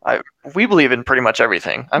believe in pretty much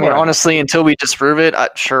everything. I mean, honestly, until we disprove it,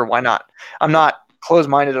 sure, why not? I'm not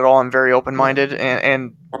closed-minded at all. I'm very open-minded,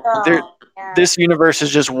 and this universe is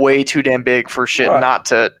just way too damn big for shit not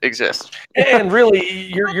to exist. And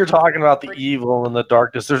really, you're talking about the evil and the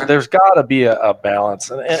darkness. There's got to be a balance,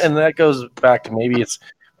 and that goes back to maybe it's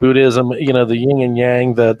Buddhism, the yin and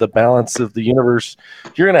yang, the balance of the universe.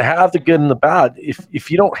 You're going to have the good and the bad. If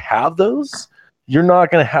you don't have those, you're not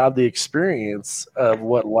going to have the experience of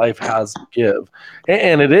what life has to give.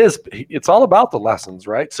 And it's all about the lessons,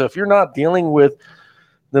 right? So if you're not dealing with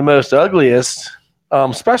the most ugliest,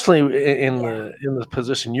 especially in the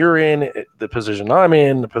position you're in, the position I'm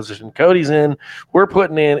in, the position Cody's in, we're put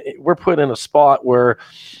in a spot where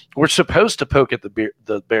we're supposed to poke at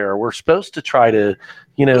the bear. We're supposed to try to,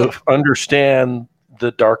 understand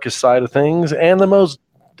the darkest side of things and the most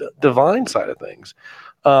divine side of things.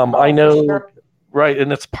 I know, right,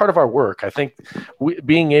 and it's part of our work. I think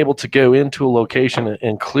being able to go into a location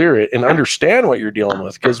and clear it and understand what you're dealing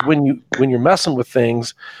with, because when you're messing with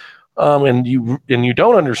things, and you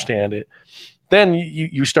don't understand it, then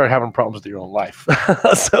you start having problems with your own life.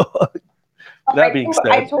 So that being said,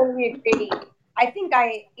 I totally agree. I think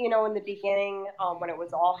in the beginning, when it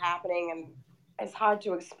was all happening, and it's hard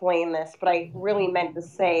to explain this, but I really meant to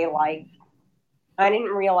say, like, I didn't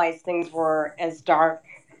realize things were as dark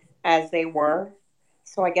as they were.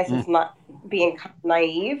 So I guess it's not being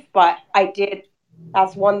naive, but I did.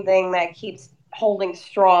 That's one thing that keeps holding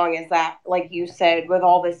strong, is that, like you said, with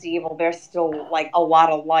all this evil, there's still like a lot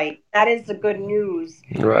of light. That is the good news.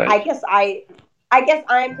 Right. I guess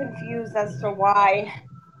I'm confused as to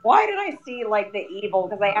why did I see like the evil?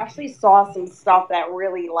 Because I actually saw some stuff that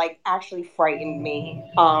really like actually frightened me.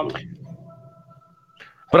 But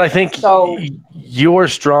I think you're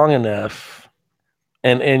strong enough,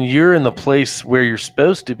 and you're in the place where you're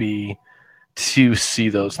supposed to be to see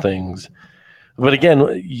those things. But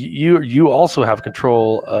again, you also have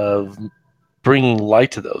control of bringing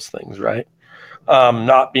light to those things, right?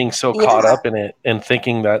 Not being so caught Yeah. up in it and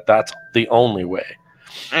thinking that that's the only way,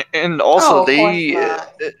 And also Oh, of course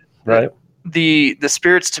not. right? the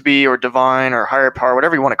spirits to be, or divine, or higher power,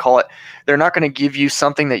 whatever you want to call it, they're not going to give you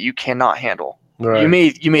something that you cannot handle. Right. You may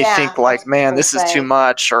Yeah, think that's like, what I man, was this is gonna too say.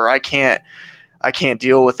 much, or I can't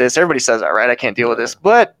deal with this. Everybody says that, right? I can't deal with this,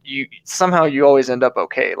 but you somehow you always end up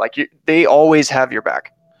okay. Like they always have your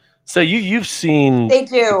back. So you've seen They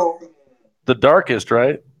do. the darkest,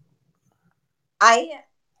 right? I,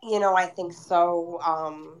 I think so.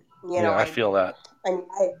 Yeah, I feel that.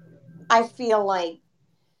 I, I feel like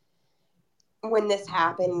when this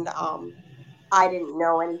happened, I didn't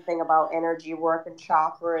know anything about energy work and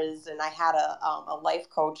chakras, and I had a life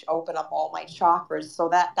coach open up all my chakras. So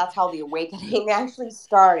that's how the awakening actually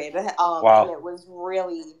started, and Wow. it was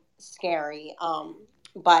really scary.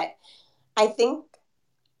 But I think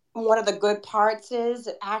one of the good parts is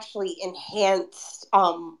it actually enhanced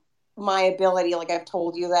my ability. Like I've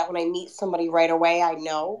told you that when I meet somebody right away, I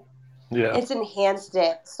know Yeah. it's enhanced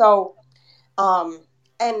it. So, um,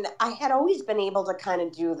 and I had always been able to kind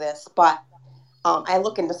of do this, but I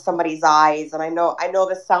look into somebody's eyes, and I know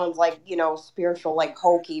this sounds like spiritual, like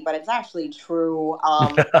hokey, but it's actually true.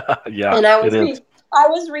 Yeah, And it is. I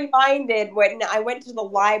was reminded when I went to the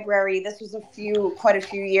library. This was quite a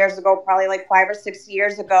few years ago, probably like 5 or 6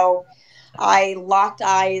 years ago. I locked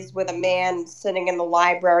eyes with a man sitting in the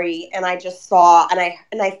library, and I just saw, and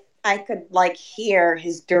I could like hear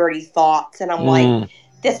his dirty thoughts, and I'm like, Mm.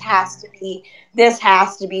 this has to be, this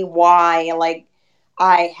has to be why, like,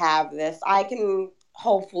 I have this. I can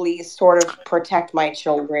hopefully sort of protect my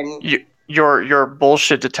children. Your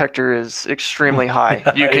bullshit detector is extremely high.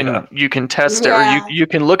 Yeah. You can test it, or Yeah, you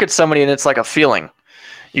can look at somebody and it's like a feeling.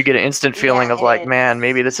 You get an instant feeling yeah, of like, it man,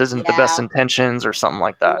 maybe is. this isn't the best Yeah, intentions, or something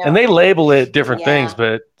like that. And no, they label it different things, yeah.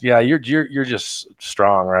 but yeah, you're just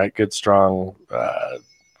strong, right? Good, strong,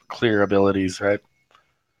 clear abilities, right?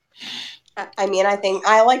 I mean,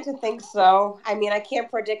 I like to think so. I mean, I can't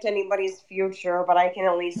predict anybody's future, but I can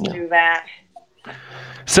at least Yeah. do that.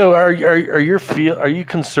 So are you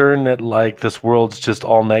concerned that like this world's just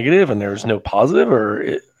all negative and there's no positive, or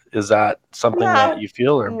is that something that No, you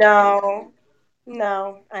feel, or no,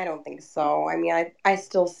 no, I don't think so. I mean, I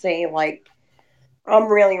still say, like, I'm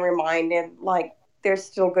really reminded, like, there's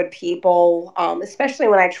still good people, especially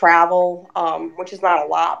when I travel, which is not a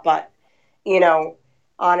lot, but you know,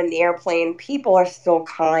 on an airplane, people are still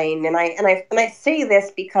kind, and I say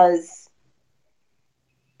this because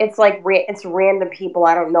it's like it's random people.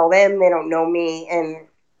 I don't know them, they don't know me, and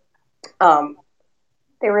um,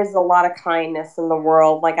 there is a lot of kindness in the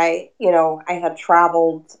world. Like I had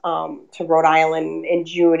traveled to Rhode Island in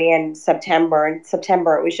June and September. In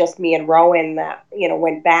September, it was just me and Rowan that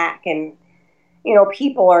went back, and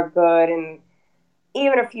people are good. And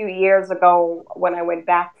even a few years ago, when I went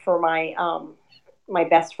back for my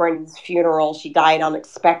best friend's funeral, she died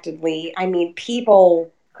unexpectedly. I mean,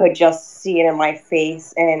 people could just see it in my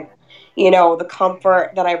face, and the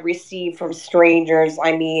comfort that I received from strangers.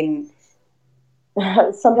 I mean,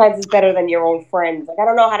 sometimes it's better than your own friends. Like, I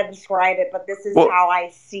don't know how to describe it, but this is Well, how I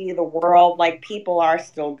see the world. Like, people are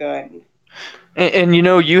still good. and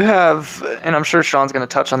you have, and I'm sure Sean's going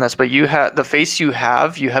to touch on this, but you have the face you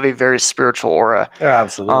have a very spiritual aura, yeah,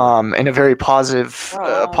 absolutely. and a very positive, Oh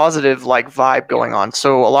wow. positive like vibe going on.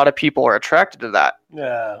 So a lot of people are attracted to that.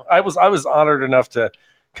 Yeah, I was honored enough to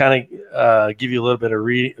kind of give you a little bit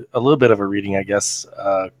of a reading, I guess.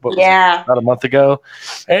 What was it? Yeah. About a month ago,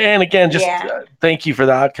 and again, just Yeah. thank you for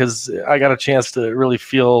that, because I got a chance to really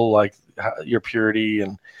feel like your purity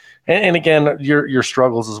and again your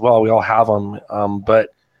struggles as well. We all have them,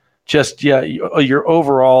 but just yeah, your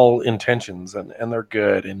overall intentions, and they're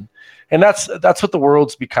good, and that's what the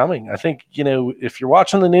world's becoming. I think if you're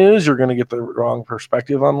watching the news, you're going to get the wrong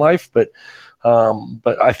perspective on life, but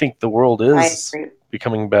I think the world I is agree.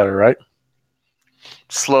 becoming better, right?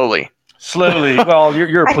 Slowly. Slowly. Well,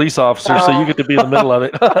 you're a I police officer, so you so get to be in the middle of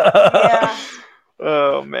it. yeah.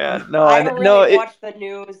 Oh man, no, I and don't no, really watch the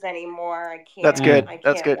news anymore. I that's can't. Mm. good. I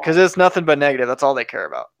That's can't good because watch it's it. nothing but negative. That's all they care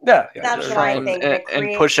about. Yeah, yeah. That's Just what try I think, and it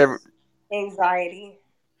and push every, creates anxiety.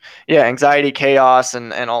 yeah, anxiety, chaos,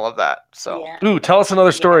 and all of that. So Yeah. Ooh, tell us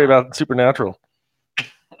another story Yeah. about Supernatural.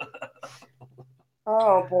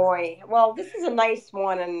 Oh boy. Well, this is a nice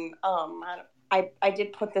one, and I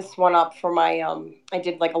did put this one up for my I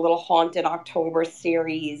did like a little haunted October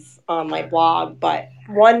series on my blog, but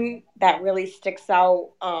one that really sticks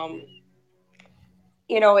out.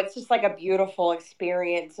 It's just like a beautiful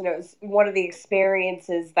experience, and it was one of the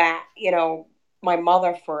experiences that my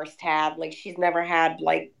mother first had. Like, she's never had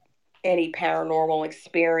like any paranormal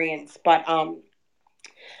experience, but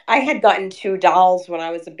I had gotten two dolls when I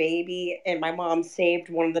was a baby, and my mom saved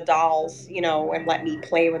one of the dolls, and let me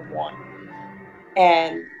play with one.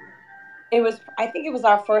 And I think it was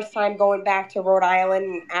our first time going back to Rhode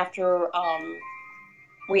Island after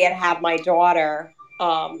we had my daughter,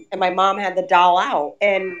 and my mom had the doll out,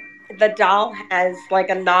 and the doll has like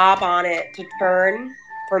a knob on it to turn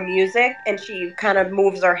for music, and she kind of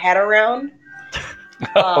moves her head around.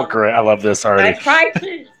 Oh, great! I love this already.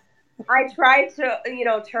 I tried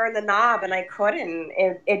to, turn the knob, and I couldn't.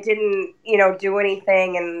 It didn't, do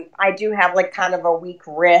anything. And I do have like kind of a weak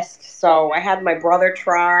wrist, so I had my brother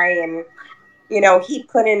try, and he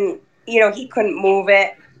couldn't move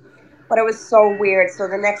it. But it was so weird. So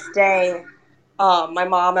the next day, my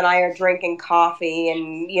mom and I are drinking coffee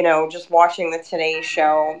and just watching the Today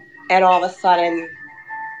Show, and all of a sudden,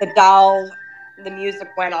 the music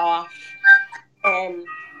went off, and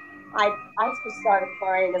I just started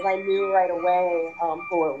crying because I knew right away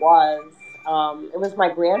who it was. It was my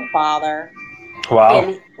grandfather, Wow.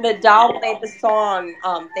 and the doll played the song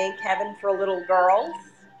 "Thank Heaven for Little Girls."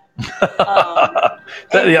 And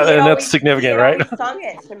And that's significant, right? He sung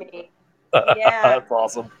it to me. Yeah, That's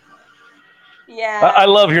awesome. yeah. I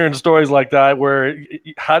love hearing stories like that. Where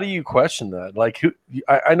how do you question that? Like,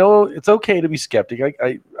 I know it's okay to be skeptic.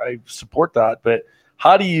 I support that, but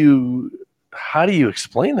how do you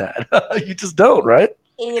explain that? You just don't, right?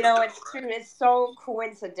 It's true. It's so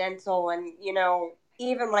coincidental, and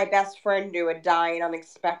even my best friend who had died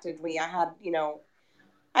unexpectedly.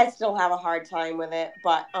 I still have a hard time with it,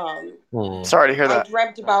 but Sorry to hear I that.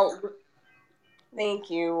 dreamt about. Thank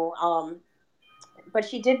you. But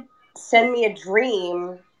she did send me a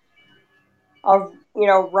dream of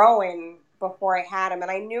Rowan before I had him, and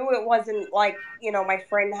I knew it wasn't like my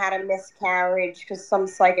friend had a miscarriage because some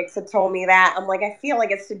psychics had told me that. I'm like, I feel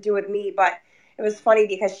like it's to do with me, but it was funny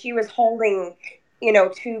because she was holding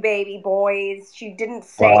two baby boys. She didn't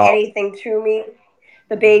say Wow. anything to me.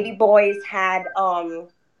 The baby boys had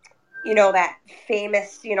that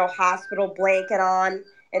famous hospital blanket on.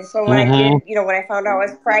 And so when when I found out I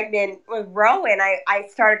was pregnant with Rowan, I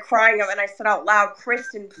started crying and I said out loud,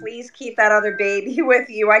 "Kristen, please keep that other baby with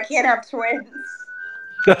you. I can't have twins."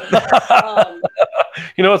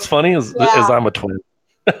 You know what's funny is I'm a twin.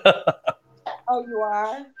 Oh, you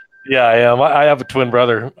are? Yeah, I am. I have a twin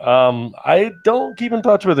brother. I don't keep in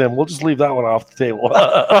touch with him. We'll just leave that one off the table.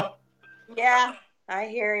 Yeah, I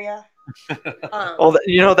hear you. Well,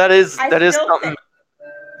 that is something.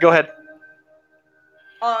 Go ahead.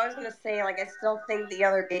 Oh, I was gonna say, like, I still think the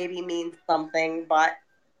other baby means something, but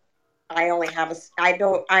I only have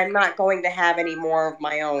I'm not going to have any more of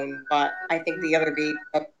my own, but I think the other baby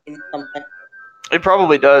means something. It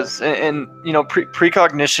probably does, and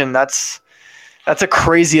precognition. That's a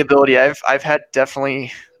crazy ability. I've had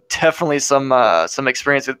definitely some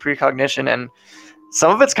experience with precognition, and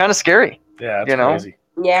some of it's kind of scary. Yeah, it's crazy.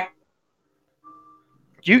 Yeah.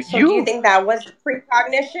 Do you think that was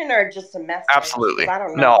precognition or just a message? Absolutely. I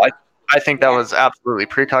don't know. No, I think that was absolutely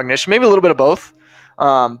precognition. Maybe a little bit of both.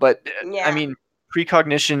 But I mean,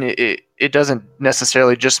 precognition, it doesn't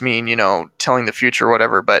necessarily just mean, telling the future or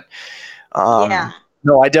whatever, but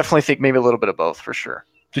no, I definitely think maybe a little bit of both for sure.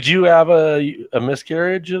 Did you have a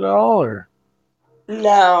miscarriage at all, or?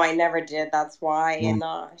 No, I never did. That's why, and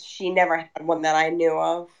she never had one that I knew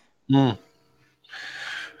of.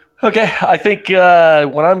 Okay, I think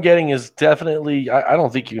what I'm getting is definitely. I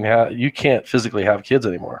don't think you can't physically have kids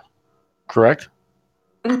anymore. Correct?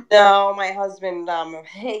 No, my husband.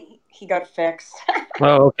 He got fixed.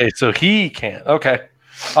 Oh, okay. So he can't. Okay.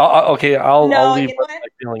 I'll leave my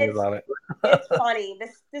feeling about it. It's funny.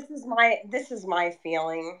 This is my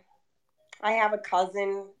feeling. I have a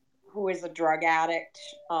cousin who is a drug addict.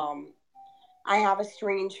 I have a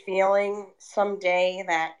strange feeling someday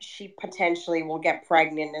that she potentially will get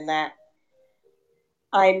pregnant and that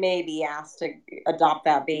I may be asked to adopt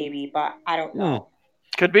that baby, but I don't know.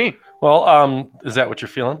 Could be. Well, is that what you're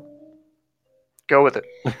feeling? Go with it.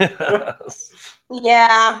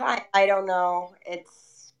 Yeah, I don't know.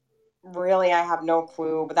 It's really, I have no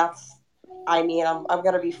clue, but I'm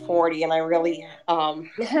gonna be 40, and I really I'm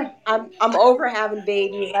over having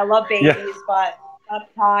babies. I love babies, but I'm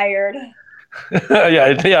tired.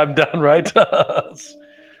 Yeah, I'm done. Right.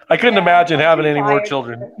 I couldn't imagine having any more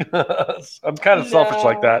children. I'm kind of selfish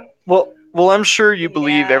like that. Well, I'm sure you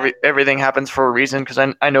believe everything happens for a reason, because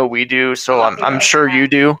I know we do. So I'm sure you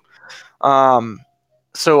do.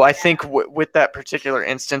 So I think with that particular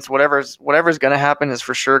instance, whatever's going to happen is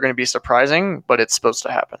for sure going to be surprising, but it's supposed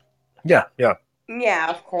to happen. Yeah. Yeah,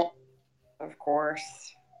 of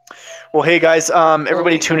course. Well, hey guys,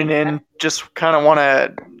 everybody tuning in, just kind of want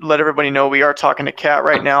to let everybody know we are talking to Kat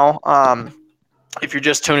right now. If you're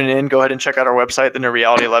just tuning in, go ahead and check out our website,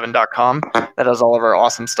 thenewreality11.com. That has all of our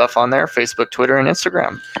awesome stuff on there, Facebook, Twitter, and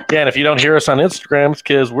Instagram. Yeah, and if you don't hear us on Instagram, it's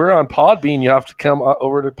because we're on Podbean. You have to come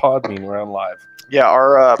over to Podbean. We're on live. Yeah,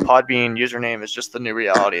 our Podbean username is just The New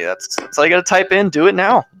Reality. That's all you got to type in. Do it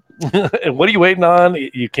now. And what are you waiting on?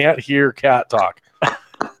 You can't hear Kat talk.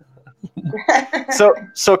 So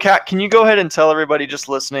Kat, can you go ahead and tell everybody just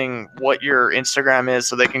listening what your Instagram is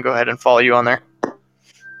so they can go ahead and follow you on there?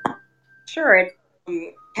 Sure, it's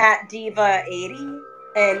Kat Diva 80,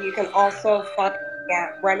 and you can also find me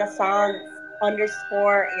at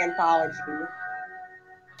Renaissance_anthology.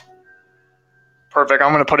 Perfect.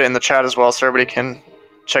 I'm going to put it in the chat as well so everybody can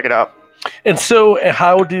check it out. And so,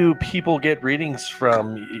 how do people get readings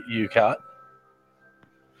from you, Kat?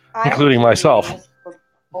 Including myself.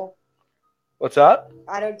 What's that?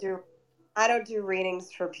 I don't do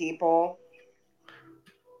readings for people.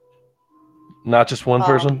 Not just one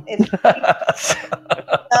person. No,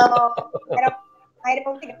 I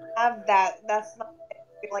don't think I have that. That's not. I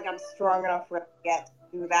feel like I'm strong enough yet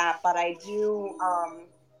to do that, but I do.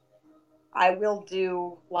 I will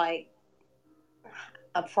do like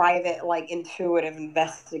a private, like intuitive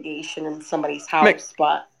investigation in somebody's house,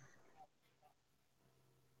 but.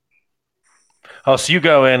 Oh, so you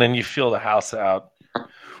go in and you feel the house out.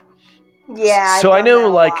 Yeah. So I know,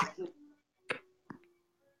 like,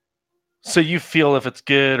 so you feel if it's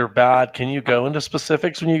good or bad. Can you go into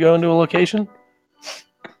specifics when you go into a location?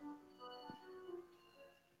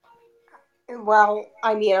 Well,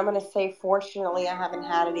 I mean, I'm going to say, fortunately, I haven't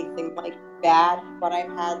had anything like bad, but I've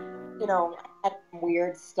had, had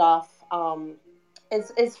weird stuff.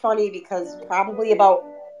 It's funny because probably about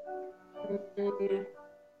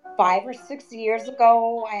 5 or 6 years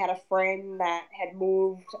ago, I had a friend that had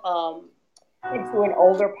moved into an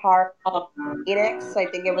older part of Phoenix. I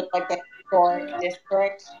think it was like the historic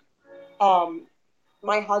district.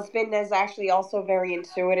 My husband is actually also very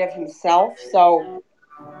intuitive himself, so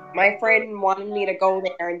my friend wanted me to go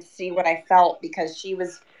there and see what I felt because she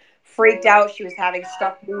was freaked out. She was having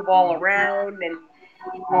stuff move all around, and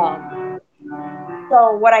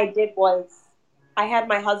so what I did was I had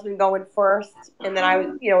my husband go in first, and then I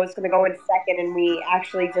was going to go in second, and we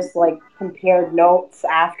actually just like compared notes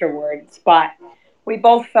afterwards. But we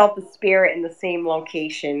both felt the spirit in the same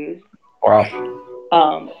location.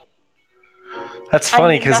 Wow. That's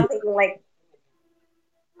funny because. Like.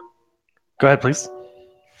 Go ahead, please.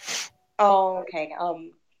 Oh, okay.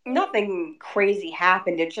 Nothing crazy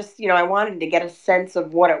happened. It just, I wanted to get a sense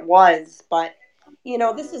of what it was, but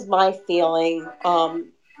this is my feeling.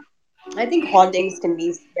 I think hauntings can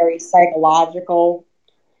be very psychological,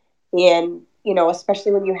 and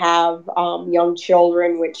especially when you have young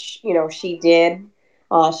children, which she did.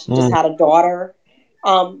 She just had a daughter.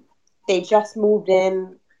 They just moved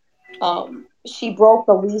in. She broke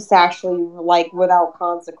the lease actually, like without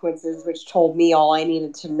consequences, which told me all I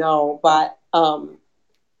needed to know. But I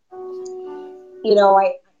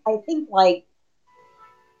think like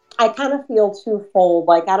I kind of feel twofold.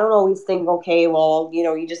 Like I don't always think, okay, well,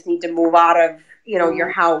 you just need to move out of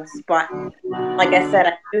your house. But like I said,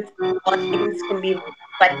 I do think things can be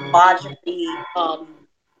psychologically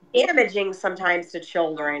damaging sometimes to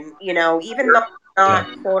children. Even though it's not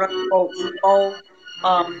quote unquote evil,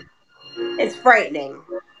 it's frightening.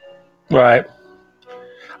 Right.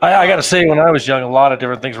 I got to say, when I was young, a lot of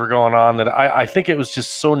different things were going on that I think it was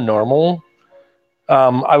just so normal.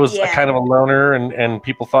 I was kind of a loner, and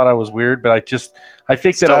people thought I was weird, but I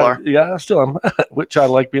think still I still am, which I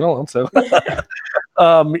like being alone. So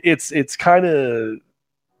it's kind of,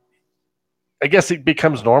 I guess it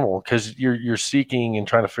becomes normal because you're seeking and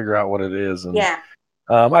trying to figure out what it is. And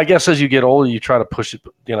I guess as you get older, you try to push it,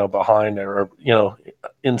 behind or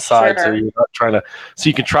inside. Sure. So you're not trying to. So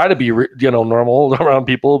you can try to be, normal around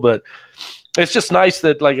people, but it's just nice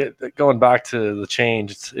that, like, going back to the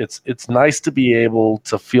change, it's nice to be able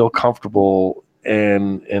to feel comfortable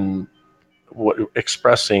and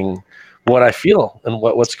expressing what I feel and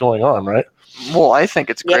what's going on, right? Well, I think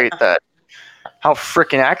it's great that how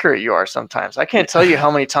freaking accurate you are sometimes. I can't tell you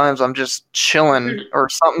how many times I'm just chilling or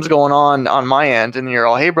something's going on my end, and you're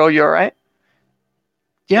all, "Hey, bro, you all right?"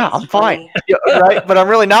 Yeah, I'm fine. Yeah, right? But I'm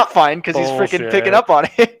really not fine because he's freaking picking up on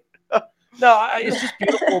it. No, it's just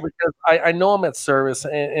beautiful because I know I'm at service.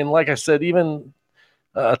 And like I said, even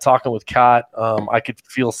talking with Kat, I could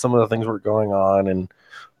feel some of the things were going on. And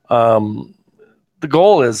the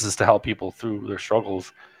goal is to help people through their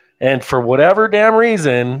struggles. And for whatever damn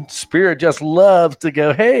reason, Spirit just loves to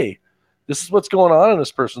go, "Hey, This is what's going on in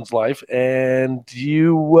this person's life, and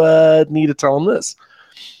you need to tell them this.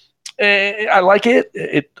 I like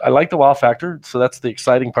it. I like the wow factor, so that's the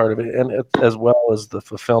exciting part of it, and as well as the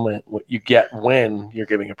fulfillment what you get when you're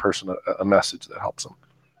giving a person a message that helps them.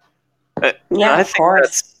 Yeah, I of think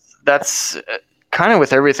course. that's kind of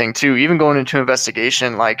with everything too. Even going into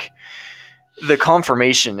investigation, like the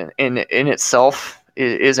confirmation in itself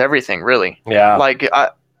is everything, really. Yeah. Like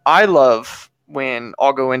I love when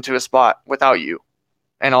I'll go into a spot without you,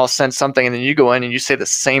 and I'll send something, and then you go in and you say the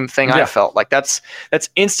same thing I felt. Like that's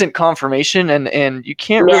instant confirmation, and you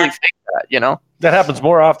can't really fake that, you know. That happens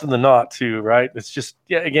more often than not, too, right? It's just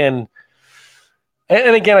again.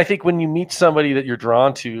 And again, I think when you meet somebody that you're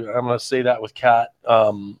drawn to, I'm going to say that with Kat,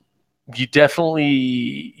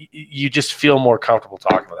 you just feel more comfortable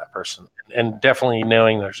talking to that person, and definitely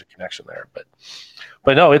knowing there's a connection there.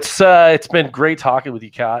 But no, it's been great talking with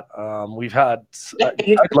you, Kat. We've had.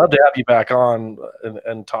 I'd love to have you back on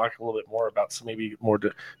and talk a little bit more about some maybe more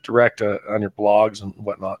direct on your blogs and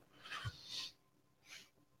whatnot.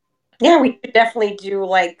 Yeah, we could definitely do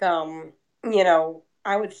like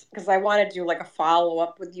I would, because I want to do like a follow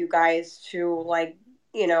up with you guys too, like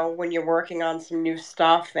when you're working on some new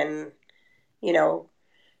stuff and you know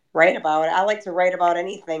write about it. I like to write about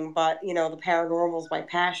anything, but the paranormal is my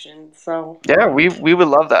passion. So Yeah, we would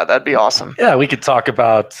love that. That'd be awesome. Yeah, we could talk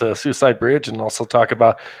about Suicide Bridge and also talk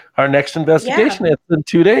about our next investigation. It's in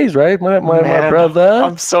 2 days, right? My brother.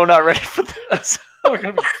 I'm so not ready for this. We're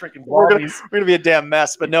gonna be freaking we're gonna be a damn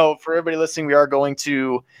mess. But no, for everybody listening, we are going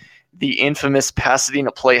to the infamous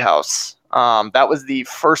Pasadena Playhouse. That was the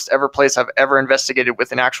first ever place I've ever investigated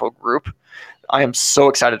with an actual group. I am so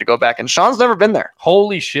excited to go back, and Sean's never been there.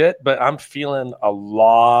 Holy shit, but I'm feeling a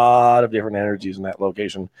lot of different energies in that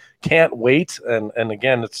location. Can't wait. And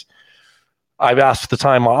again, I've asked the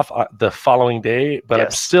time off the following day, but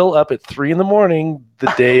I'm still up at 3 a.m.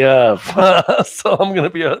 the day of. So I'm going to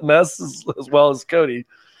be a mess as well as Cody.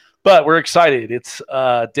 But we're excited. It's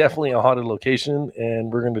definitely a haunted location,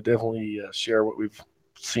 and we're going to definitely share what we've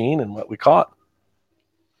seen and what we caught.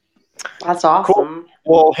 That's awesome. Cool.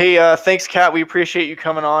 Well, hey, thanks, Kat. We appreciate you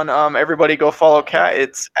coming on. Everybody go follow Kat.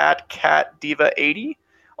 It's at CatDiva80.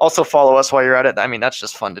 Also follow us while you're at it. I mean, that's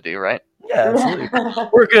just fun to do, right? Yeah, absolutely.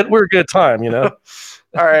 We're a good time, All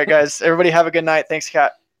right, guys. Everybody have a good night. Thanks,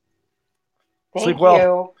 Kat. Sleep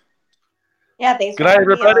well. Yeah, thanks. Good night,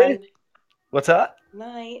 everybody. What's that?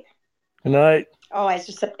 Night. Good night. Oh, I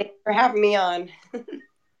just said thanks for having me on.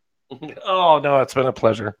 Oh, no, it's been a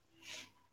pleasure.